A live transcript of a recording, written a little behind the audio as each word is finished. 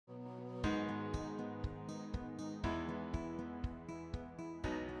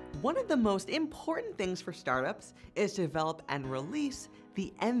One of the most important things for startups is to develop and release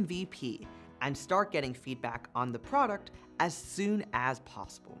the MVP and start getting feedback on the product as soon as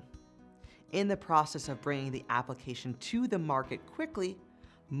possible. In the process of bringing the application to the market quickly,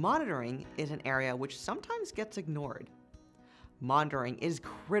 monitoring is an area which sometimes gets ignored. Monitoring is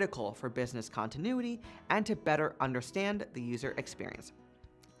critical for business continuity and to better understand the user experience.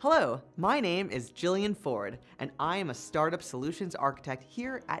 Hello, my name is Jillian Ford, and I am a Startup Solutions Architect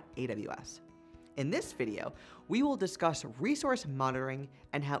here at AWS. In this video, we will discuss resource monitoring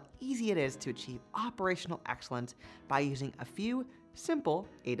and how easy it is to achieve operational excellence by using a few simple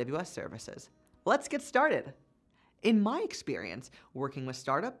AWS services. Let's get started. In my experience working with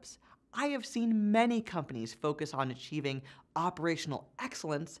startups, I have seen many companies focus on achieving operational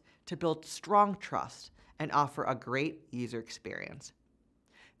excellence to build strong trust and offer a great user experience.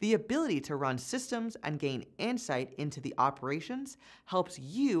 The ability to run systems and gain insight into the operations helps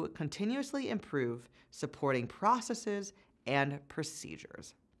you continuously improve supporting processes and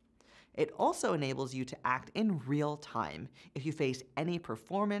procedures. It also enables you to act in real time if you face any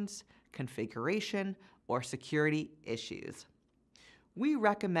performance, configuration, or security issues. We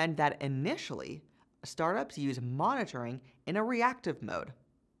recommend that initially, startups use monitoring in a reactive mode.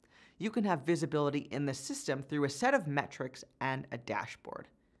 You can have visibility in the system through a set of metrics and a dashboard.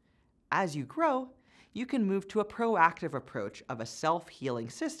 As you grow, you can move to a proactive approach of a self-healing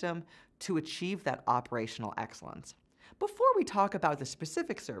system to achieve that operational excellence. Before we talk about the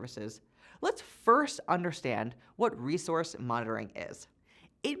specific services, let's first understand what resource monitoring is.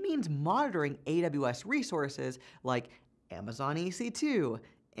 It means monitoring AWS resources like Amazon EC2,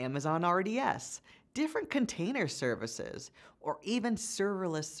 Amazon RDS, different container services, or even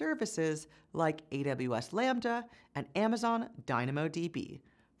serverless services like AWS Lambda and Amazon DynamoDB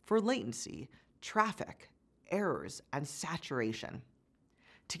for latency, traffic, errors, and saturation.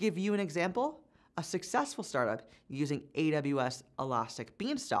 To give you an example, a successful startup using AWS Elastic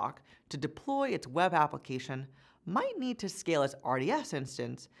Beanstalk to deploy its web application might need to scale its RDS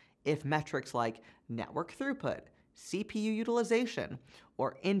instance if metrics like network throughput, CPU utilization,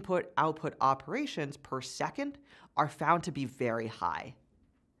 or input-output operations per second are found to be very high.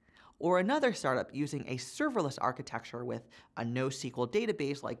 Or another startup using a serverless architecture with a NoSQL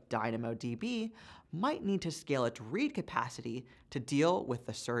database like DynamoDB might need to scale its read capacity to deal with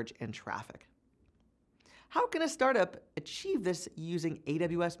the surge in traffic. How can a startup achieve this using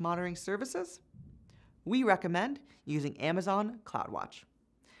AWS monitoring services? We recommend using Amazon CloudWatch.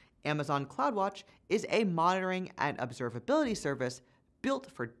 Amazon CloudWatch is a monitoring and observability service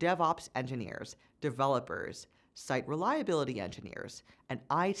built for DevOps engineers, developers, site reliability engineers, and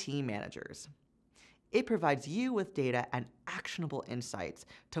IT managers. It provides you with data and actionable insights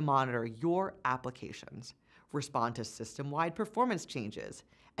to monitor your applications, respond to system-wide performance changes,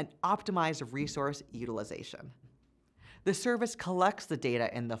 and optimize resource utilization. The service collects the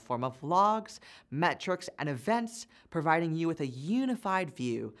data in the form of logs, metrics, and events, providing you with a unified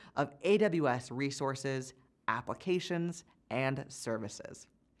view of AWS resources, applications, and services.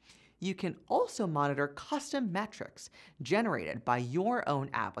 You can also monitor custom metrics generated by your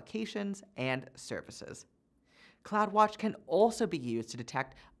own applications and services. CloudWatch can also be used to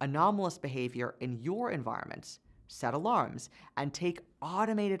detect anomalous behavior in your environments, set alarms, and take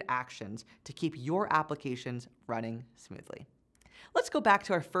automated actions to keep your applications running smoothly. Let's go back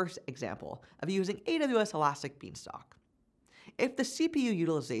to our first example of using AWS Elastic Beanstalk. If the CPU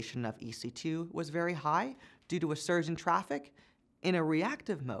utilization of EC2 was very high due to a surge in traffic, in a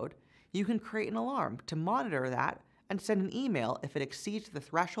reactive mode, you can create an alarm to monitor that and send an email if it exceeds the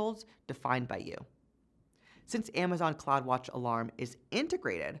thresholds defined by you. Since Amazon CloudWatch Alarm is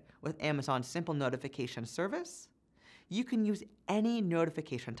integrated with Amazon's Simple Notification service, you can use any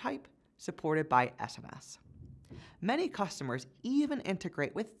notification type supported by SMS. Many customers even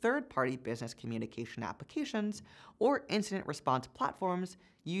integrate with third-party business communication applications or incident response platforms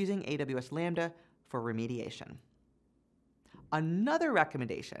using AWS Lambda for remediation. Another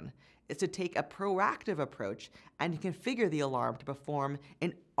recommendation is to take a proactive approach and configure the alarm to perform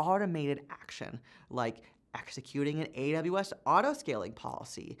an automated action, like executing an AWS auto-scaling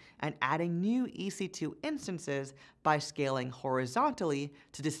policy and adding new EC2 instances by scaling horizontally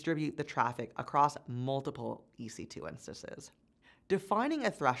to distribute the traffic across multiple EC2 instances. Defining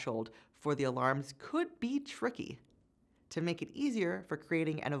a threshold for the alarms could be tricky. To make it easier for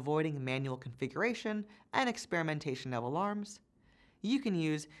creating and avoiding manual configuration and experimentation of alarms, you can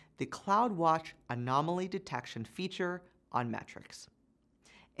use the CloudWatch Anomaly Detection feature on metrics.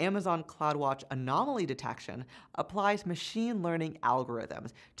 Amazon CloudWatch anomaly detection applies machine learning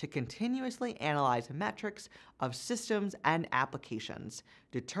algorithms to continuously analyze metrics of systems and applications,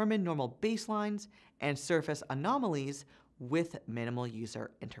 determine normal baselines, and surface anomalies with minimal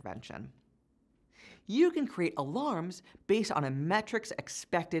user intervention. You can create alarms based on a metric's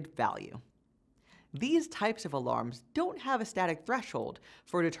expected value. These types of alarms don't have a static threshold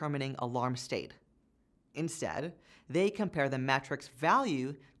for determining alarm state. Instead, they compare the metric's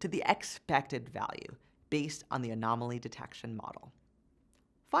value to the expected value based on the anomaly detection model.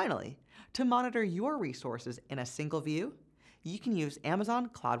 Finally, to monitor your resources in a single view, you can use Amazon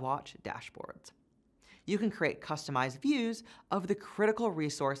CloudWatch dashboards. You can create customized views of the critical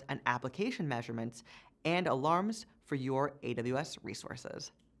resource and application measurements and alarms for your AWS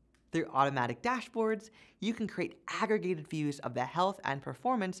resources. Through automatic dashboards, you can create aggregated views of the health and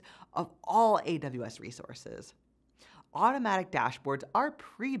performance of all AWS resources. Automatic dashboards are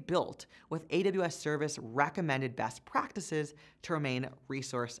pre-built with AWS Service recommended best practices to remain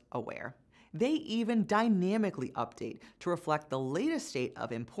resource aware. They even dynamically update to reflect the latest state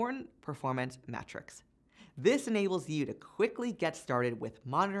of important performance metrics. This enables you to quickly get started with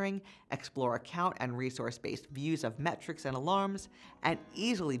monitoring, explore account and resource-based views of metrics and alarms, and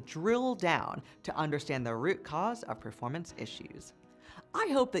easily drill down to understand the root cause of performance issues. I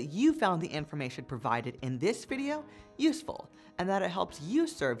hope that you found the information provided in this video useful and that it helps you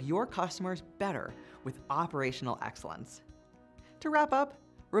serve your customers better with operational excellence. To wrap up,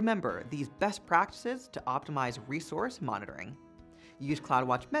 remember these best practices to optimize resource monitoring. Use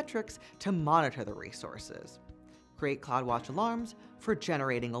CloudWatch metrics to monitor the resources. Create CloudWatch alarms for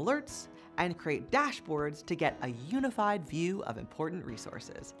generating alerts, and create dashboards to get a unified view of important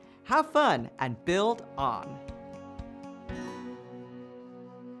resources. Have fun and build on!